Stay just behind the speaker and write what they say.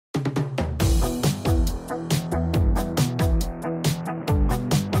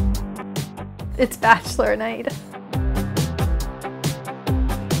it's bachelor night.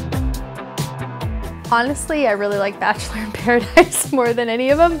 Honestly, I really like Bachelor in Paradise more than any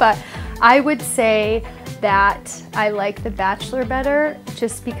of them, but I would say that I like The Bachelor better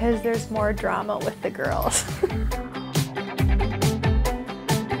just because there's more drama with the girls.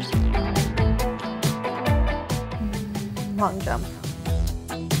 Long jump.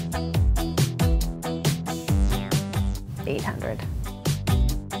 800.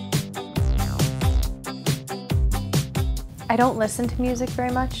 I don't listen to music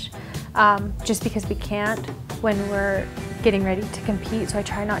very much, just because we can't when we're getting ready to compete, so I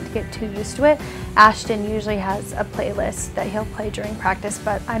try not to get too used to it. Ashton usually has a playlist that he'll play during practice,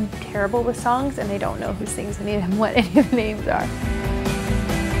 but I'm terrible with songs and I don't know who sings any of them, what any of the names are.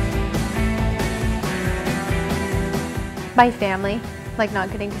 My family, like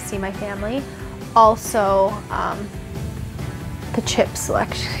not getting to see my family. Also, the chip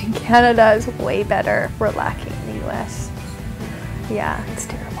selection in Canada is way better. We're lacking in the US. Yeah, it's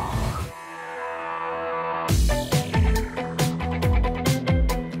terrible.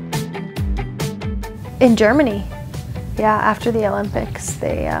 In Germany, yeah, after the Olympics,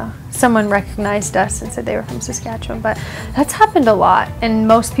 someone recognized us and said they were from Saskatchewan, but that's happened a lot, and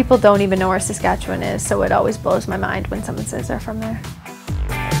most people don't even know where Saskatchewan is, so it always blows my mind when someone says they're from there.